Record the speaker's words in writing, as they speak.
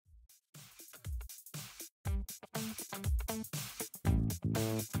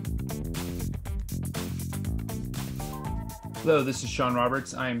Hello, this is Sean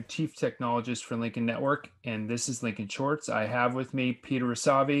Roberts. I am Chief Technologist for Lincoln Network, and this is Lincoln Shorts. I have with me Peter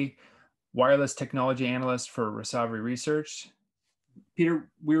Rysavy, Wireless Technology Analyst for Rysavy Research. Peter,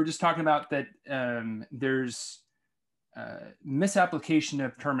 we were just talking about that there's misapplication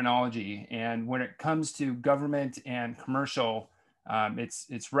of terminology, and when it comes to government and commercial,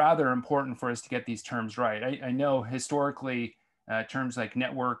 it's rather important for us to get these terms right. I know historically terms like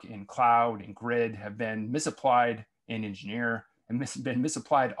network and cloud and grid have been misapplied in engineer and been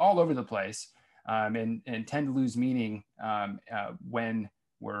misapplied all over the place, and tend to lose meaning when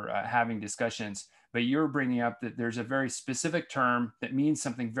we're having discussions. But you're bringing up that there's a very specific term that means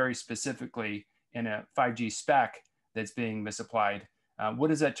something very specifically in a 5G spec that's being misapplied.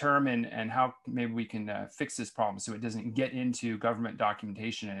 What is that term, and how maybe we can fix this problem so it doesn't get into government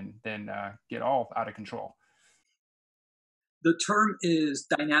documentation and then get all out of control? The term is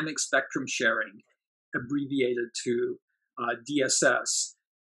dynamic spectrum sharing, abbreviated to DSS.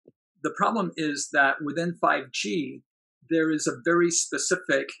 The problem is that within 5G, there is a very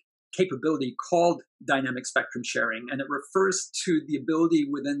specific capability called dynamic spectrum sharing, and it refers to the ability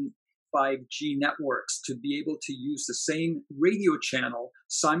within 5G networks to be able to use the same radio channel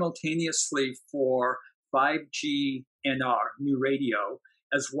simultaneously for 5G NR, new radio,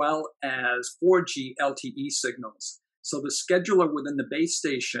 as well as 4G LTE signals. So the scheduler within the base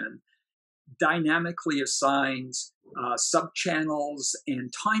station dynamically assigns subchannels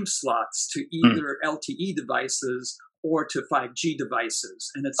and time slots to either LTE devices or to 5G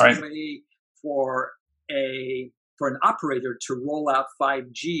devices. And it's a way for an operator to roll out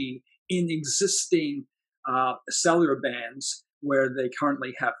 5G in existing cellular bands where they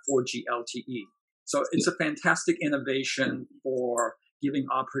currently have 4G LTE. So it's a fantastic innovation for giving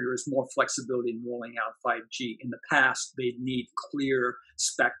operators more flexibility in rolling out 5G. In the past, they'd need clear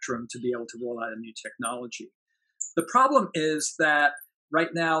spectrum to be able to roll out a new technology. The problem is that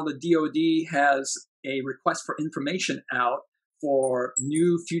right now the DoD has a request for information out for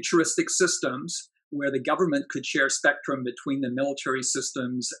new futuristic systems where the government could share spectrum between the military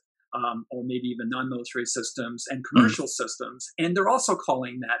systems or maybe even non-military systems and commercial systems. And they're also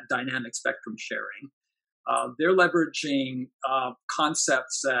calling that dynamic spectrum sharing. They're leveraging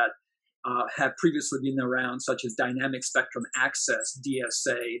concepts that have previously been around, such as dynamic spectrum access,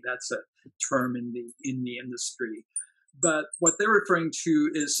 DSA. That's a term in the industry. But what they're referring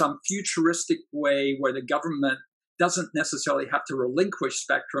to is some futuristic way where the government doesn't necessarily have to relinquish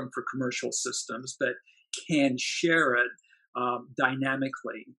spectrum for commercial systems, but can share it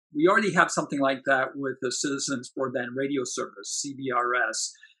dynamically. We already have something like that with the Citizens Broadband Radio Service,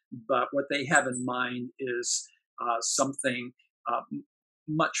 CBRS. But what they have in mind is something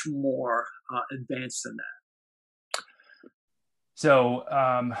much more advanced than that. So,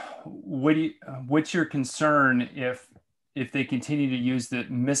 what's your concern if they continue to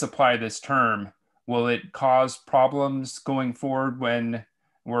misapply this term? Will it cause problems going forward when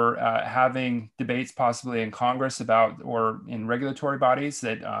we're having debates possibly in Congress about, or in regulatory bodies,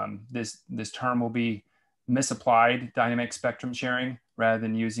 that this term will be misapplied, dynamic spectrum sharing, rather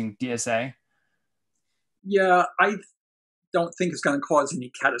than using DSA? Yeah, I don't think it's going to cause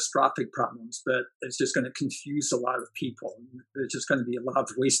any catastrophic problems, but it's just going to confuse a lot of people. There's just going to be a lot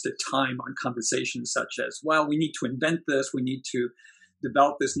of wasted time on conversations such as, well, we need to invent this, we need to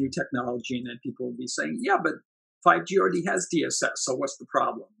develop this new technology, and then people will be saying, yeah, but 5G already has DSS, so what's the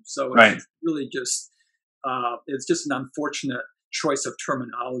problem? So it's really just, it's just an unfortunate choice of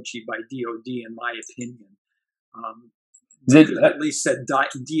terminology by DoD, in my opinion. At least said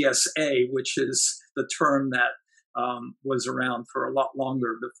DSA, which is the term that was around for a lot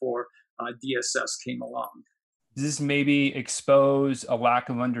longer before DSS came along. Does this maybe expose a lack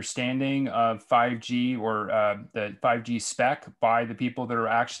of understanding of 5G or the 5G spec by the people that are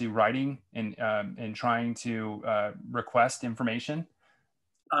actually writing and trying to request information?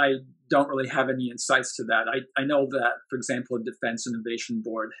 I don't really have any insights to that. I know that, for example, a Defense Innovation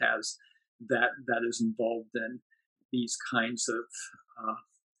Board has that is involved in these kinds of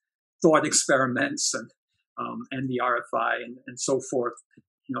thought experiments and the RFI and so forth.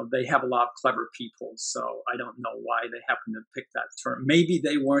 You know, they have a lot of clever people, so I don't know why they happen to pick that term. Maybe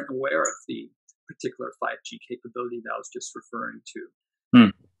they weren't aware of the particular 5G capability that I was just referring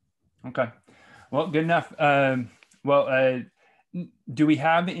to. Okay. Well, good enough. Do we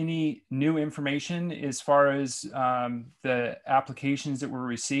have any new information as far as the applications that were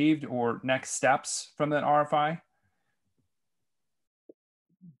received or next steps from that RFI?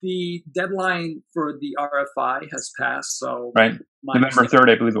 The deadline for the RFI has passed, so November 3rd,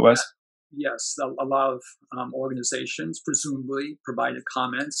 I believe it was. Yes, a lot of organizations presumably provided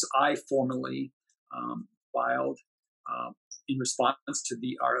comments. I formally filed in response to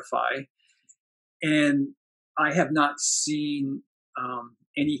the RFI, and I have not seen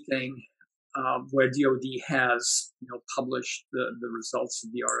anything where DoD has published the results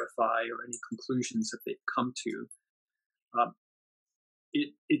of the RFI or any conclusions that they've come to. Uh,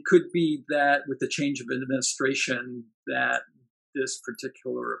 it could be that with the change of administration that this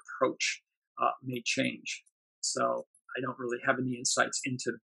particular approach may change. So I don't really have any insights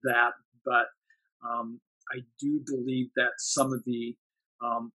into that, but I do believe that some of the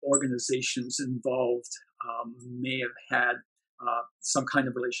organizations involved may have had some kind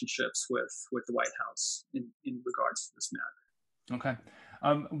of relationships with the White House in regards to this matter. Okay.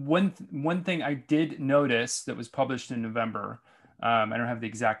 One thing I did notice that was published in November, I don't have the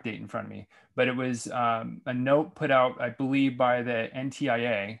exact date in front of me, but it was a note put out, I believe, by the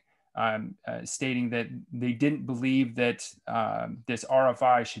NTIA stating that they didn't believe that this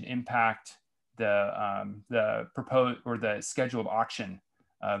RFI should impact the proposed or the scheduled auction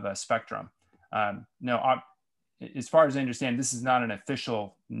of spectrum. No, as far as I understand, this is not an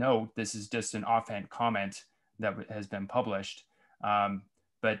official note. This is just an offhand comment that has been published.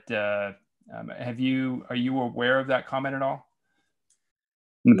 But are you aware of that comment at all?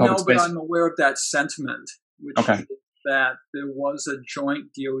 No, but I'm aware of that sentiment, which okay. is that there was a joint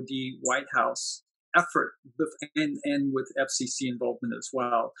DoD White House effort, and with FCC involvement as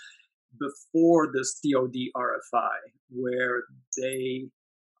well, before this DoD RFI, where they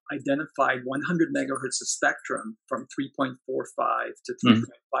identified 100 megahertz of spectrum from 3.45 to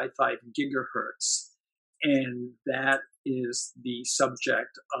 3.55 gigahertz. And that is the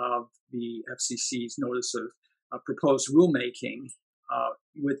subject of the FCC's notice of proposed rulemaking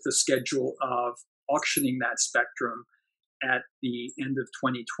with the schedule of auctioning that spectrum at the end of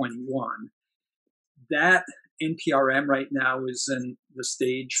 2021. That NPRM right now is in the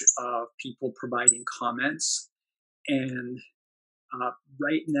stage of people providing comments. And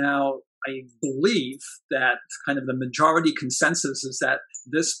right now, I believe that kind of the majority consensus is that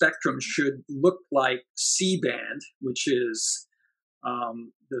this spectrum should look like C-band, which is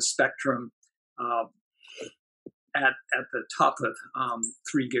the spectrum at the top of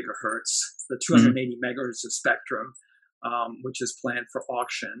 3 gigahertz, the 280 megahertz of spectrum, which is planned for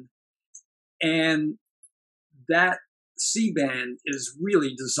auction. And that C-band is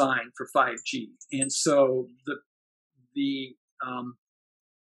really designed for 5G. And so the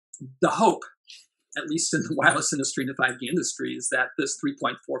hope, at least in the wireless industry and the 5G industry, is that this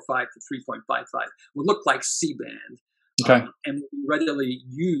 3.45 to 3.55 will look like C-band, and will be readily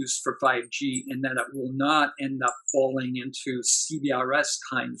used for 5G, and that it will not end up falling into CBRS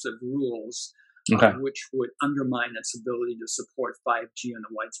kinds of rules, which would undermine its ability to support 5G on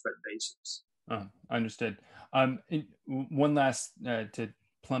a widespread basis. Understood. One last, to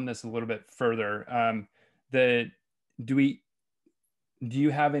plumb this a little bit further, do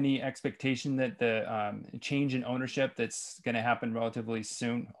you have any expectation that the change in ownership that's going to happen relatively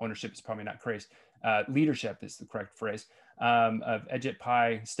soon? Ownership is probably not correct. Leadership is the correct phrase. Of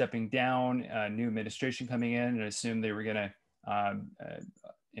EdgetPi stepping down, new administration coming in, and assume they were going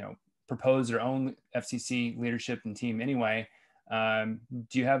to, propose their own FCC leadership and team anyway.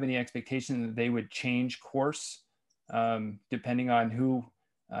 Do you have any expectation that they would change course depending on who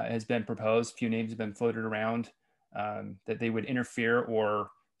has been proposed? A few names have been floated around. That they would interfere or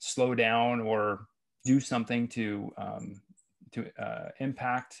slow down or do something to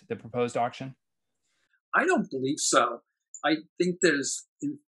impact the proposed auction? I don't believe so. I think there's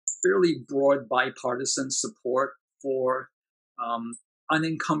fairly broad bipartisan support for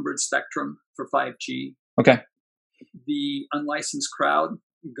unencumbered spectrum for 5G. Okay. The unlicensed crowd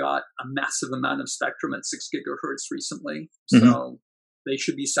got a massive amount of spectrum at 6 gigahertz recently, so they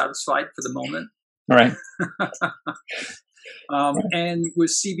should be satisfied for the moment. All right. And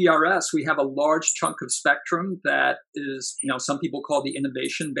with CBRS, we have a large chunk of spectrum that is, some people call the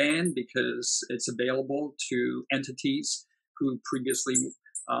innovation band because it's available to entities who previously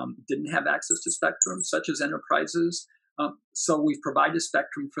didn't have access to spectrum, such as enterprises. So we've provided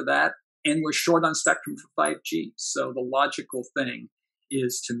spectrum for that, and we're short on spectrum for 5G. So the logical thing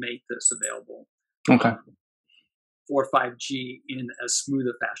is to make this available for 5G in as smooth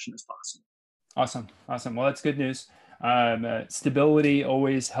a fashion as possible. Awesome. Well, that's good news. Stability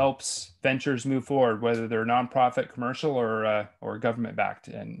always helps ventures move forward, whether they're nonprofit, commercial, or government backed.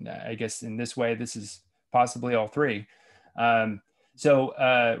 And I guess in this way, this is possibly all three. Or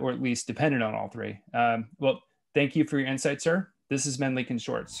at least dependent on all three. Well, thank you for your insight, sir. This has been Lincoln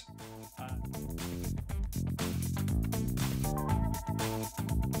Shorts.